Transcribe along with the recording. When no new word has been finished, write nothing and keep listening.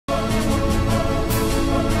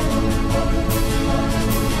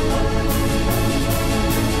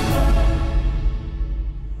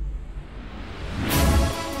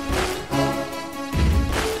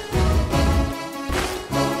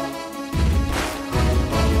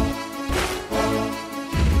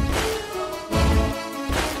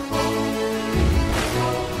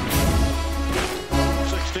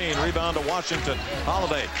Washington.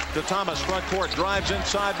 Holiday to Thomas, front court, drives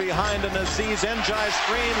inside behind an Aziz Ndiaye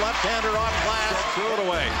screen, left-hander off glass, threw it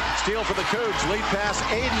away. Steal for the Cougs, lead pass,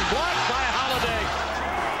 Aiden, blocked by Holiday.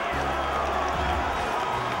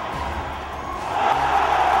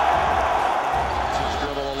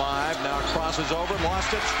 Dribble alive, now crosses over, lost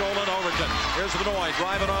it, stolen Overton. Here's Vanoy,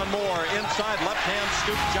 driving on Moore, inside, left-hand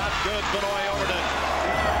scoop shot, good, Vanoy Overton.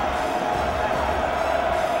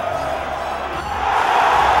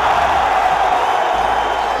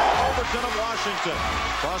 Washington.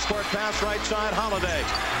 Cross-court pass right side, Holiday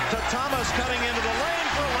to Thomas, cutting into the lane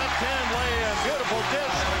for a left-hand lay-in. Beautiful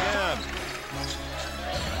dish again.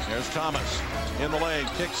 Here's Thomas in the lane,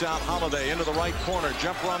 kicks out Holiday into the right corner.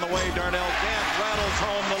 Jumper on the way, Darnell Gant rattles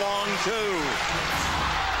home the long two.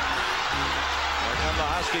 There come the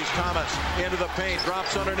Huskies. Thomas into the paint,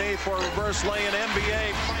 drops underneath for a reverse lay in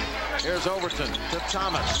NBA. Here's Overton to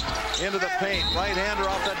Thomas into the paint, right-hander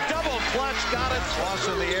off the double clutch, got it. Loss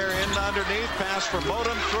in the air, in underneath, pass for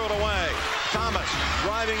Modem, threw it away. Thomas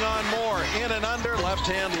driving on Moore, in and under,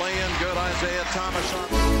 left-hand lay-in, good. Isaiah Thomas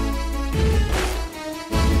on.